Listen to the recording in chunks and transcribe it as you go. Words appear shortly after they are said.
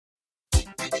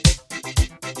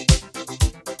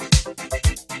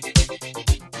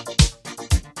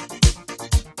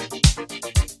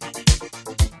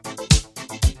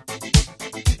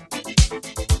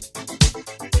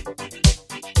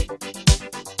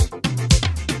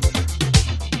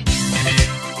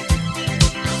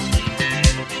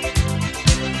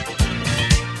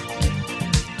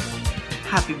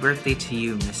happy birthday to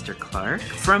you, Mr. Clark,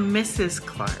 from Mrs.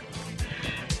 Clark.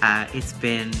 It's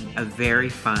been a very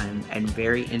fun and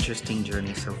very interesting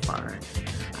journey so far.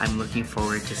 I'm looking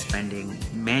forward to spending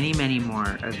many, many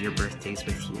more of your birthdays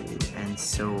with you, and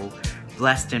so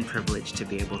blessed and privileged to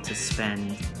be able to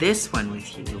spend this one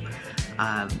with you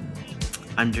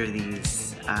under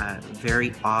these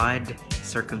very odd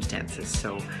circumstances.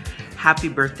 So happy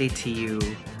birthday to you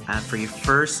for your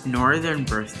first Northern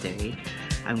birthday.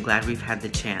 I'm glad we've had the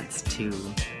chance to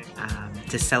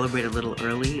celebrate a little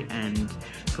early, and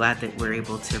glad that we're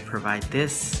able to provide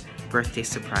this birthday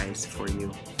surprise for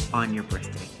you on your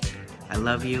birthday. I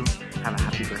love you. Have a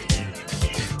happy birthday.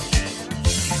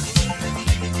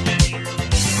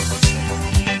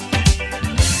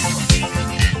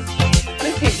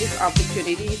 Let's take this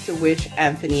opportunity to wish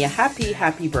Anthony a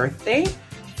happy birthday.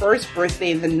 First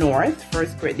birthday in the North,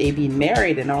 first birthday being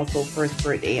married, and also first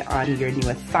birthday on your new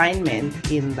assignment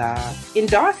in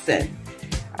Dawson.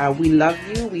 We love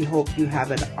you. We hope you have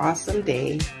an awesome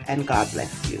day, and God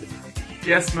bless you.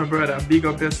 Yes, my brother. Big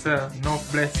up yourself. No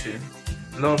blessing.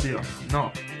 Love you.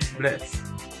 No bless.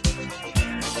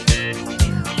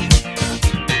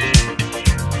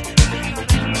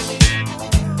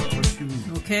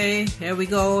 Okay, here we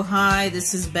go. Hi,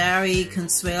 this is Barry,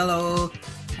 Consuelo,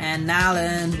 and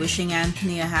Nalan wishing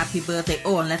Anthony a happy birthday.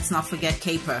 Oh, and let's not forget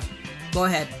Caper. Go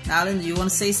ahead. Nalan, do you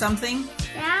want to say something?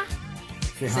 Yeah.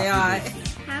 Say hi.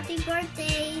 Happy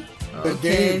birthday. Good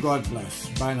day. God bless.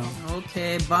 Bye now.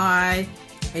 Okay, bye.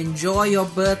 Enjoy your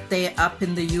birthday up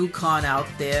in the Yukon out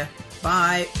there.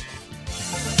 Bye.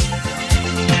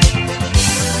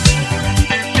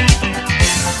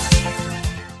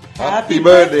 Happy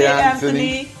birthday,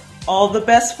 Anthony. All the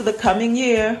best for the coming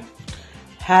year.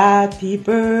 Happy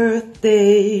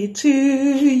birthday to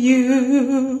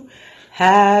you.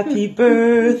 Happy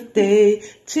birthday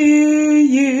to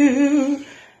you.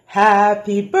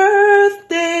 Happy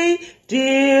birthday,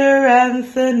 dear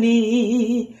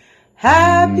Anthony.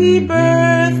 Happy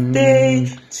birthday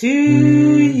to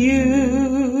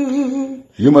you.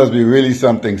 You must be really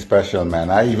something special, man.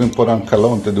 I even put on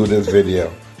cologne to do this video.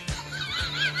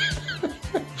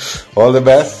 All the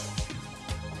best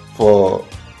for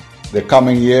the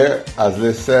coming year, as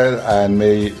Liz said, and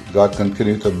may God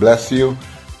continue to bless you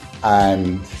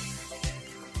and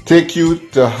take you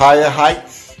to higher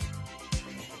heights,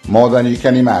 more than you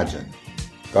can imagine.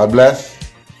 God bless.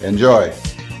 Enjoy.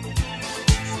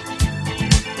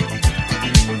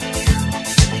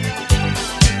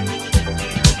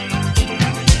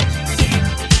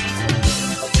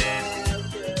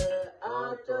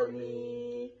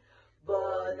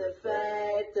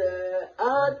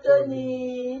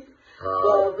 Anthony,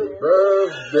 Happy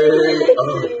birthday,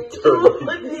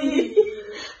 Anthony.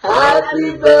 Happy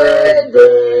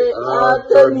birthday,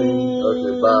 Anthony.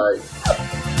 Okay, bye.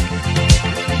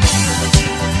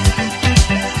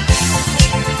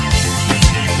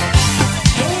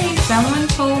 Hey, someone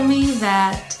told me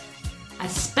that a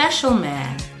special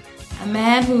man, a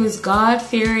man who is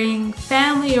God-fearing,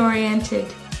 family-oriented,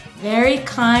 very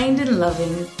kind and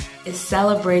loving, is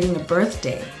celebrating a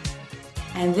birthday.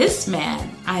 And this man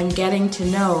I'm getting to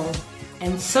know,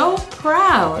 and so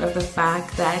proud of the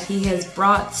fact that he has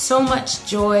brought so much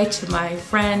joy to my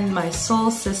friend, my soul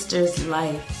sister's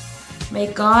life. May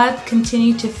God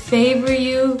continue to favor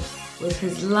you with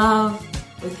His love,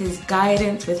 with His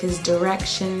guidance, with His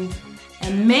direction,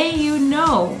 and may you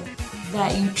know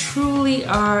that you truly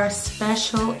are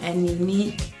special and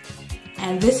unique.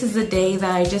 And this is a day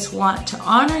that I just want to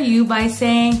honor you by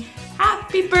saying,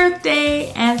 happy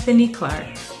birthday, Anthony Clark.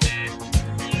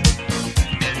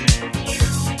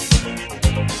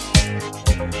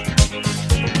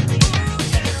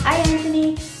 Hi,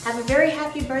 Anthony. Have a very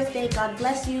happy birthday. God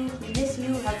bless you. We miss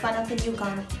you. Have fun up in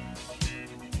Yukon.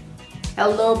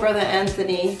 Hello, Brother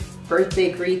Anthony.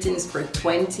 Birthday greetings for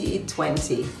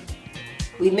 2020.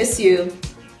 We miss you.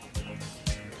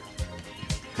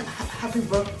 Happy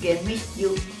birthday. Miss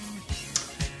you.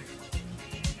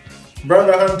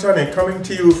 Brother Anthony, coming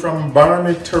to you from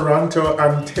Barmy, Toronto,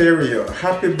 Ontario.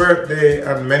 Happy birthday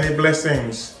and many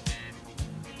blessings.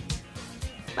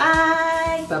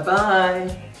 Bye.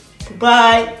 Bye-bye.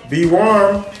 Goodbye. Be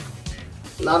warm.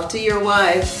 Love to your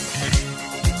wife.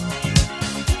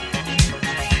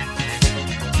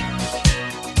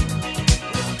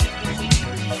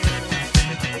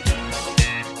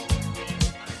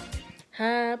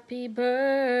 Happy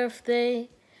birthday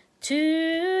to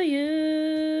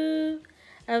you.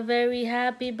 A very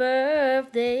happy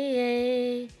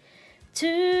birthday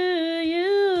to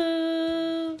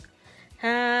you.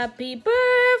 Happy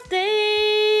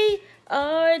birthday,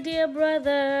 our dear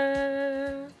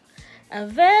brother. A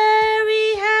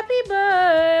very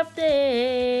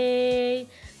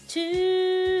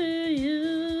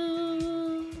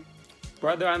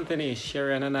Brother Anthony,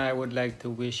 Sharon and I would like to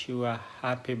wish you a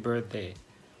happy birthday.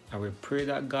 And we pray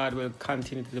that God will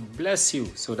continue to bless you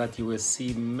so that you will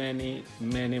see many,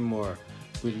 many more.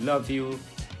 We love you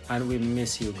and we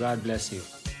miss you. God bless you.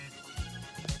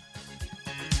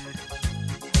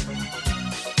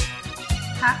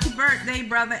 Happy birthday,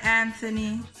 Brother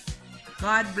Anthony.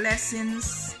 God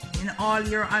blessings in all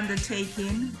your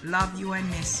undertaking. Love you and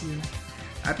miss you.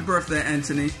 Happy birthday,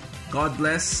 Anthony. God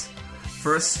bless.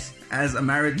 First, as a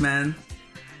married man,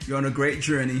 you're on a great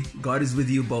journey. God is with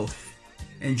you both.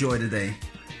 Enjoy the day.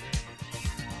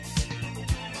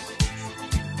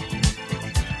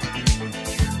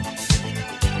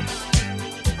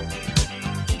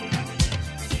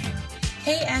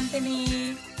 Hey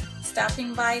Anthony,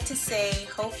 stopping by to say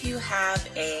hope you have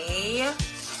a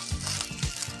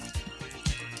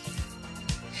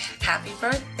happy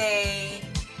birthday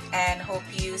and hope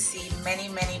you see many,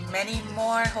 many, many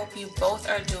more. Hope you both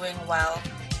are doing well.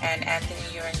 And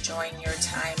Anthony, you're enjoying your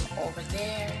time over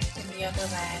there in the other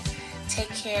land. Take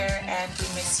care and we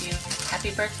miss you.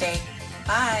 Happy birthday.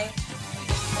 Bye.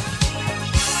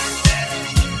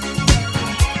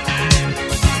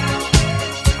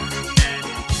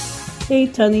 Hey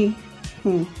Tony,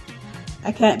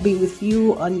 I can't be with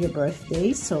you on your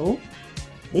birthday, so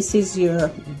this is your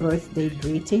birthday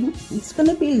greeting. It's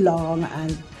gonna be long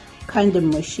and kind of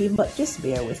mushy, but just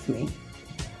bear with me.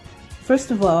 First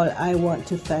of all, I want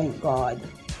to thank God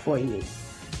for you.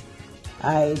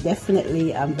 I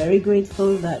definitely am very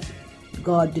grateful that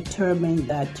God determined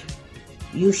that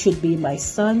you should be my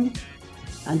son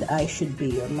and I should be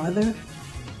your mother.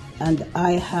 And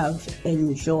I have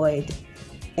enjoyed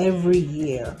every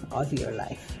year of your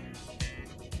life.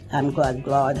 I'm glad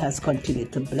God has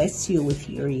continued to bless you with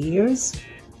your years.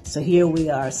 So here we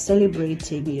are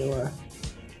celebrating your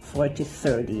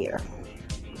 43rd year.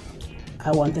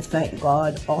 I want to thank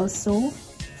God also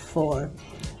for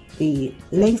the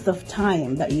length of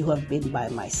time that you have been by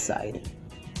my side.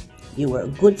 You were a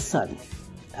good son.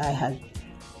 I had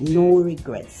no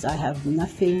regrets. I have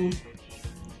nothing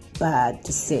bad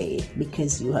to say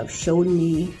because you have shown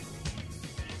me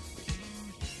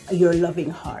your loving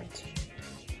heart.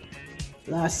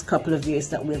 Last couple of years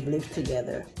that we've lived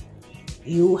together,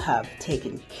 you have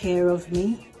taken care of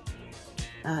me,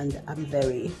 and I'm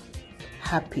very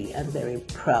happy and very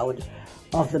proud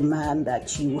of the man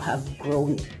that you have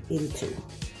grown into.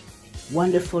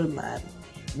 Wonderful man,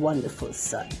 wonderful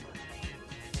son.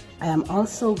 I am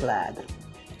also glad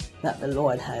that the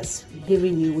Lord has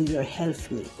given you your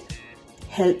helpmeet,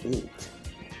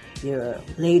 your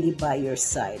lady by your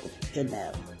side,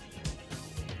 Janelle.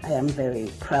 I am very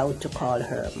proud to call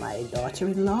her my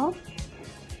daughter-in-law,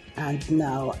 and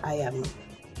now I am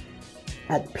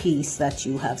at peace that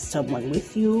you have someone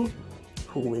with you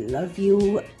who will love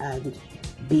you and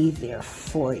be there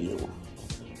for you.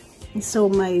 And so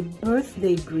my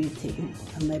birthday greeting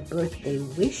and my birthday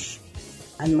wish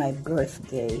and my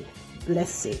birthday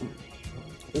blessing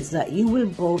is that you will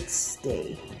both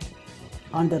stay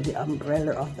under the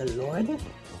umbrella of the Lord,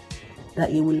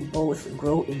 that you will both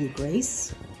grow in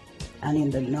grace and in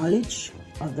the knowledge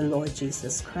of the Lord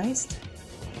Jesus Christ,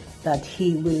 that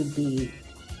He will be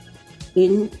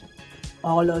in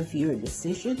all of your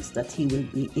decisions, that He will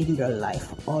be in your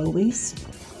life always,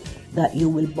 that you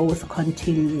will both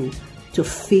continue to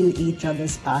fill each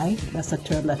other's eye. That's a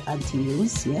term that Auntie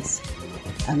used, yes.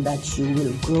 And that you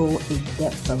will grow in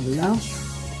depth of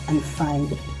love and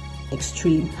find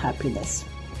extreme happiness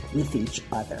with each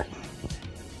other.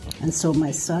 And so,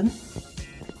 my son,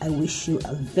 I wish you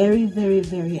a very, very,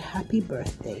 very happy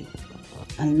birthday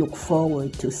and look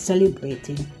forward to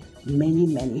celebrating many,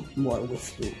 many more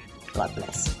with you. God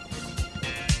bless.